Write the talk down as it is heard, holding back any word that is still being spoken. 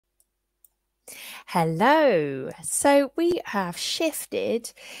Hello. So we have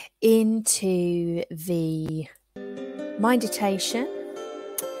shifted into the meditation,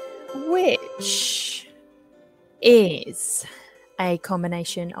 which is a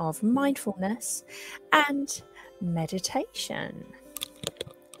combination of mindfulness and meditation.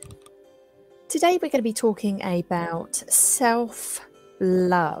 Today we're going to be talking about self-love.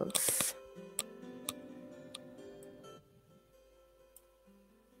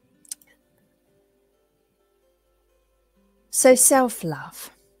 So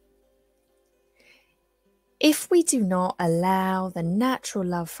self-love. If we do not allow the natural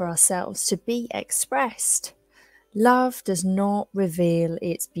love for ourselves to be expressed, love does not reveal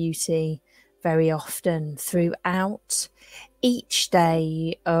its beauty very often throughout each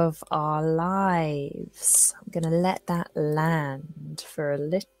day of our lives. I'm going to let that land for a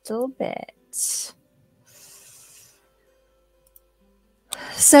little bit.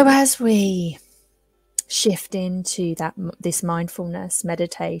 So as we shift into this mindfulness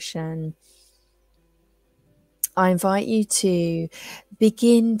meditation, I invite you to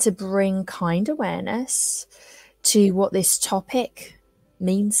begin to bring kind awareness to what this topic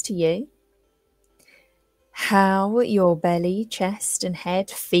means to you, how your belly, chest, and head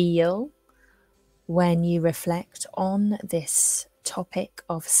feel when you reflect on this topic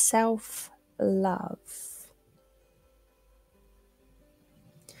of self-love.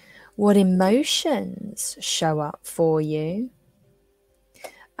 What emotions show up for you,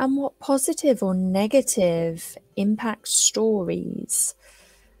 and what positive or negative impact stories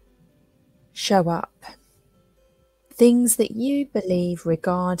show up. Things that you believe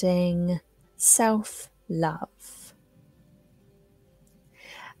regarding self-love.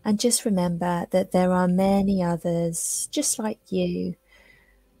 And just remember that there are many others just like you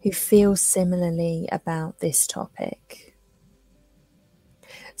who feel similarly about this topic.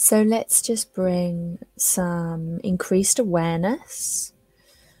 So let's just bring some increased awareness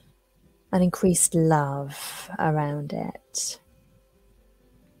and increased love around it.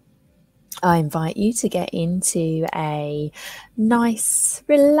 I invite you to get into a nice,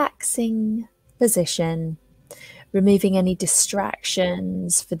 relaxing position, removing any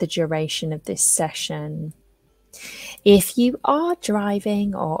distractions for the duration of this session. If you are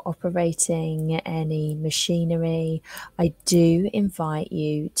driving or operating any machinery, I do invite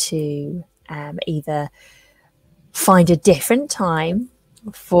you to either find a different time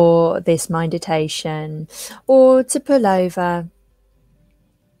for this meditation, or to pull over,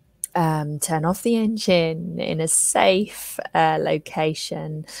 turn off the engine in a safe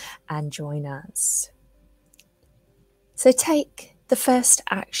location and join us. So take the first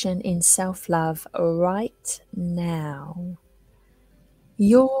action in self-love right now.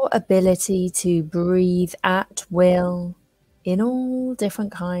 Your ability to breathe at will in all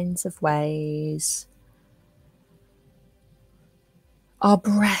different kinds of ways. Our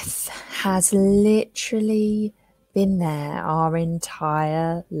breath has literally been there our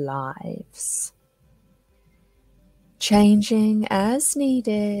entire lives, changing as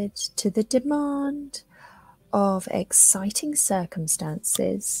needed to the demand of exciting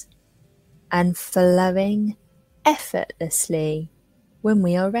circumstances and flowing effortlessly when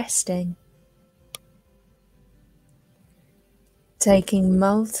we are resting. Taking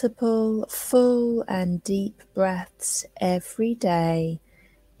multiple full and deep breaths every day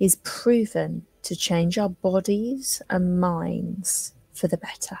is proven to change our bodies and minds for the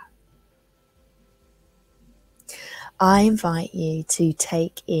better. I invite you to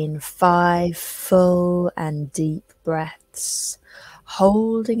take in 5 full and deep breaths,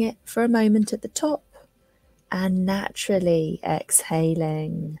 holding it for a moment at the top and naturally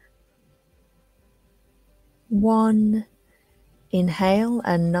exhaling. 1. Inhale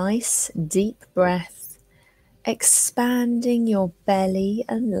a nice deep breath, expanding your belly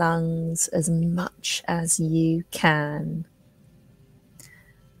and lungs as much as you can.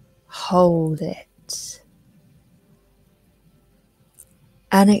 Hold it.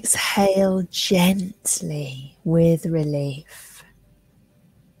 And exhale gently with relief.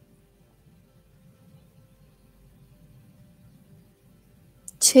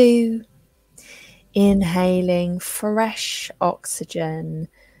 2. Inhaling fresh oxygen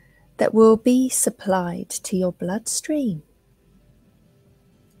that will be supplied to your bloodstream.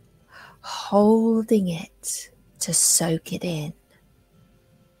 Holding it to soak it in.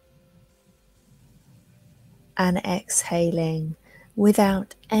 And exhaling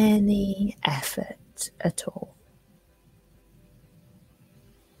without any effort at all.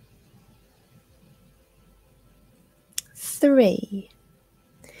 3.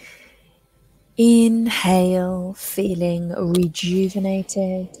 Inhale, feeling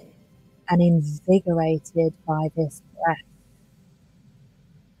rejuvenated and invigorated by this breath.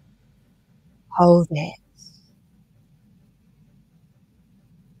 Hold it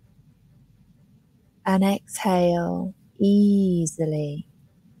and exhale easily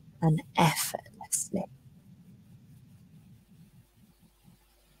and effortlessly.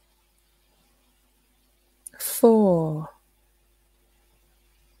 4.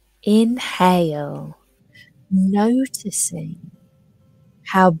 Inhale, noticing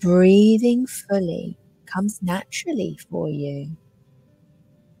how breathing fully comes naturally for you.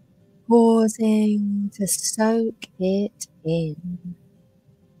 Pausing to soak it in.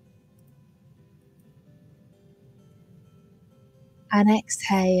 And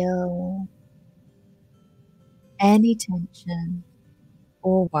exhale any tension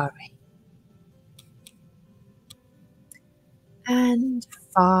or worry. And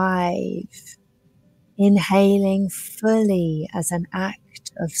 5. Inhaling fully as an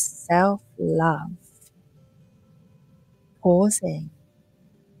act of self-love. Pausing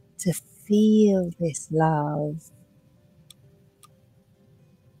to feel this love.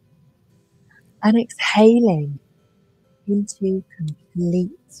 And exhaling into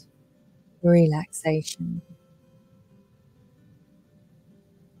complete relaxation.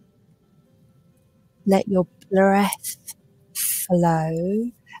 Let your breath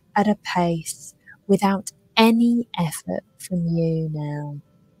flow at a pace without any effort from you now.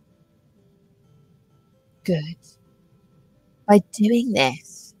 Good. By doing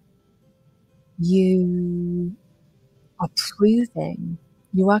this, you are proving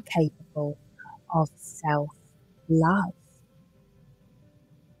you are capable of self-love.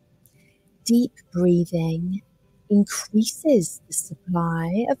 Deep breathing increases the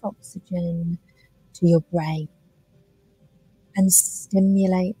supply of oxygen to your brain and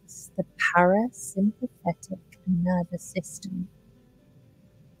stimulates the parasympathetic nervous system,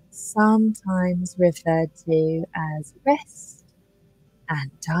 sometimes referred to as rest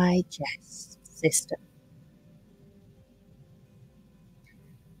and digest system.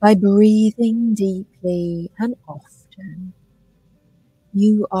 By breathing deeply and often,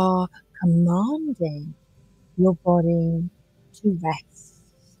 you are commanding your body to rest,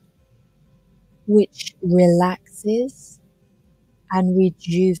 which relaxes and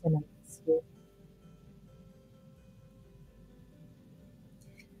rejuvenates you.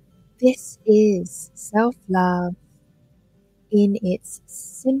 This is self-love in its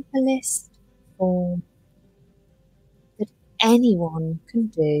simplest form that anyone can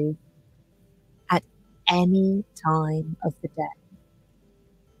do at any time of the day.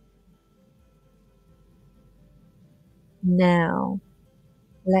 Now,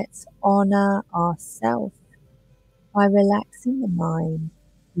 let's honor ourselves by relaxing the mind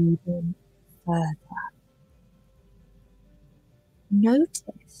even further.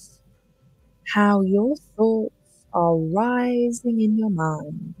 Notice how your thoughts are rising in your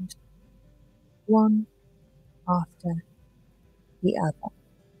mind, one after the other.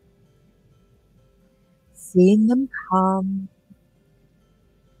 Seeing them come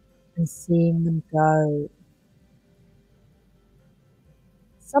and seeing them go.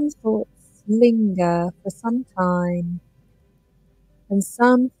 Some thoughts linger for some time, and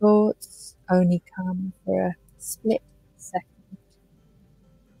some thoughts only come for a split second.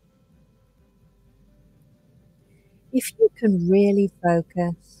 If you can really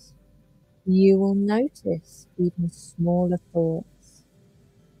focus, you will notice even smaller thoughts,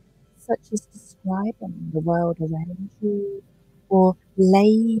 such as describing the world around you or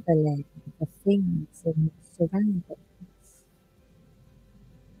labeling the things in your surroundings.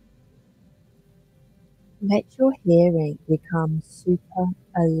 Let your hearing become super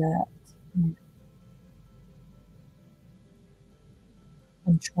alert now,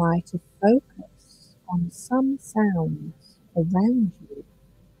 and try to focus on some sounds around you.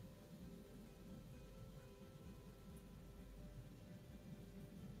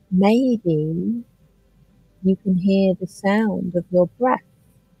 Maybe you can hear the sound of your breath.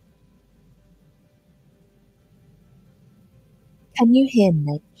 Can you hear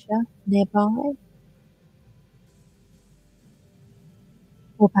nature nearby?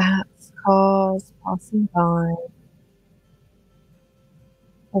 Or perhaps cars passing by,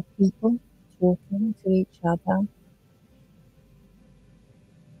 or people talking to each other.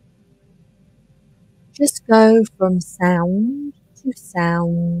 Just go from sound to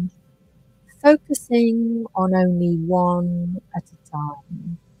sound, focusing on only one at a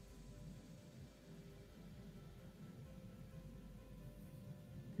time.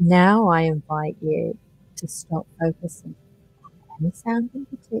 Now I invite you to stop focusing on any sound in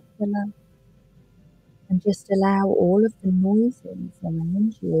particular and just allow all of the noises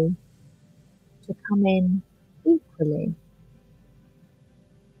around you to come in equally.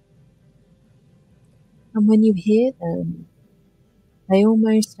 And when you hear them, they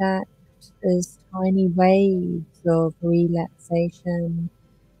almost act as tiny waves of relaxation,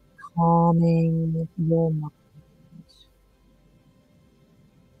 calming your mind.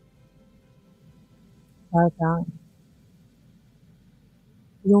 Well done.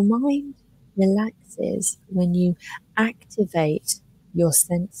 Your mind relaxes when you activate your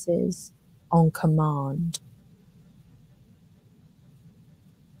senses on command.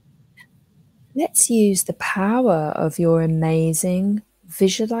 Let's use the power of your amazing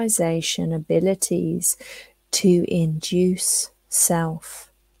visualization abilities to induce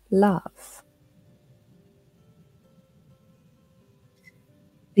self-love.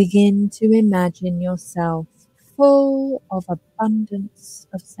 Begin to imagine yourself full of abundance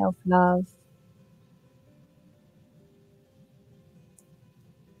of self-love.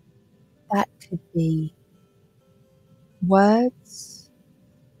 That could be words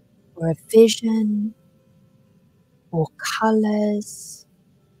or a vision or colours,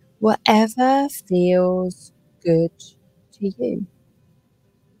 whatever feels good to you.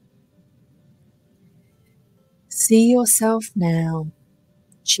 See yourself now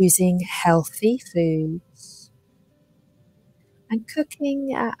choosing healthy foods and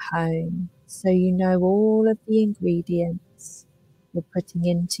cooking at home so you know all of the ingredients you're putting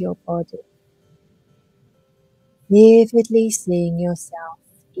into your body. Vividly seeing yourself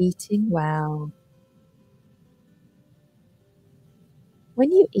eating well.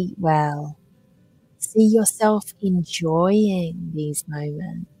 When you eat well, see yourself enjoying these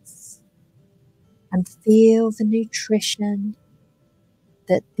moments and feel the nutrition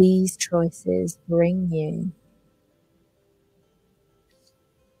that these choices bring you,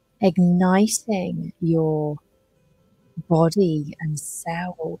 igniting your body and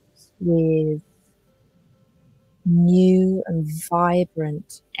cells with new and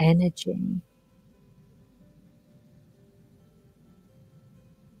vibrant energy.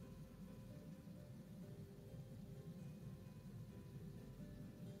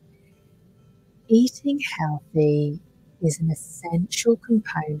 Eating healthy is an essential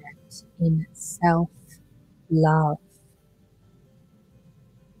component in self-love.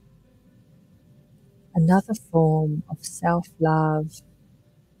 Another form of self-love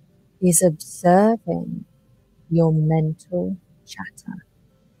is observing your mental chatter.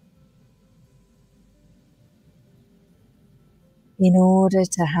 In order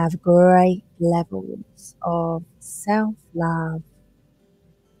to have great levels of self-love,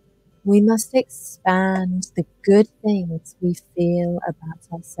 we must expand the good things we feel about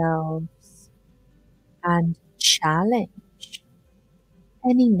ourselves and challenge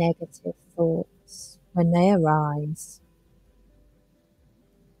any negative thoughts when they arise.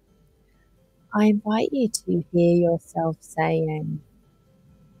 I invite you to hear yourself saying,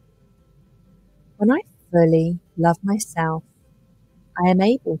 "When I fully love myself, I am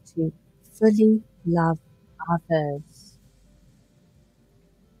able to fully love others."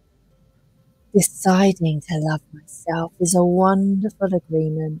 Deciding to love myself is a wonderful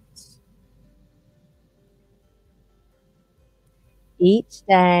agreement. Each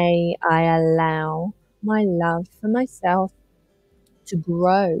day I allow my love for myself to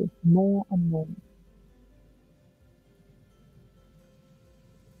grow more and more.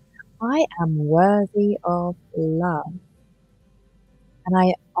 I am worthy of love, and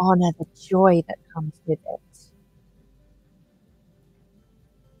I honor the joy that comes with it.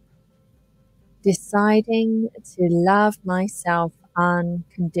 Deciding to love myself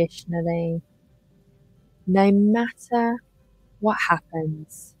unconditionally, no matter what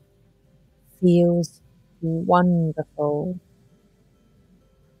happens, feels wonderful.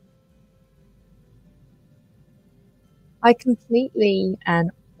 I completely and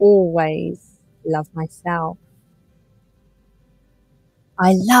always love myself.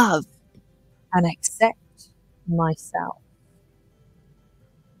 I love and accept myself.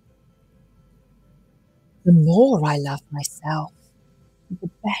 The more I love myself, the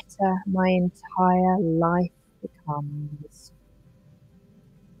better my entire life becomes.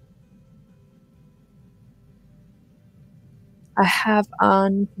 I have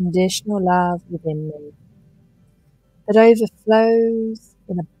unconditional love within me that overflows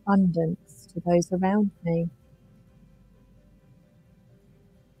in abundance to those around me.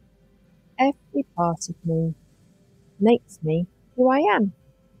 Every part of me makes me who I am,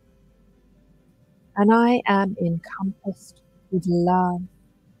 and I am encompassed with love.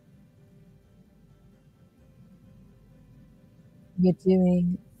 You're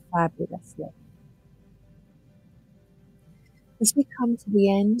doing fabulously. As we come to the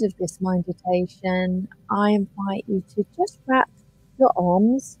end of this meditation, I invite you to just wrap your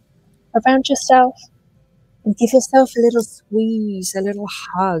arms around yourself and give yourself a little squeeze, a little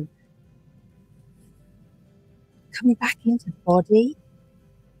hug. Coming back into the body,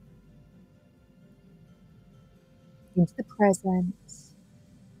 into the present.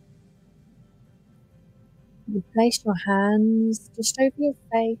 You place your hands just over your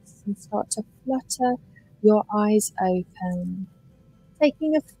face and start to flutter your eyes open,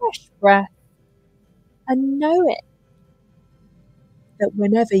 taking a fresh breath, and know it that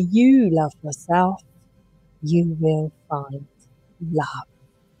whenever you love yourself, you will find love.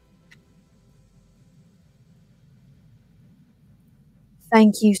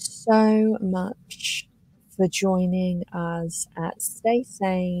 Thank you so much for joining us at Stay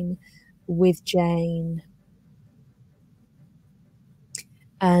Sane with Jane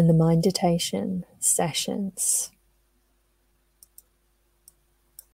and the meditation sessions.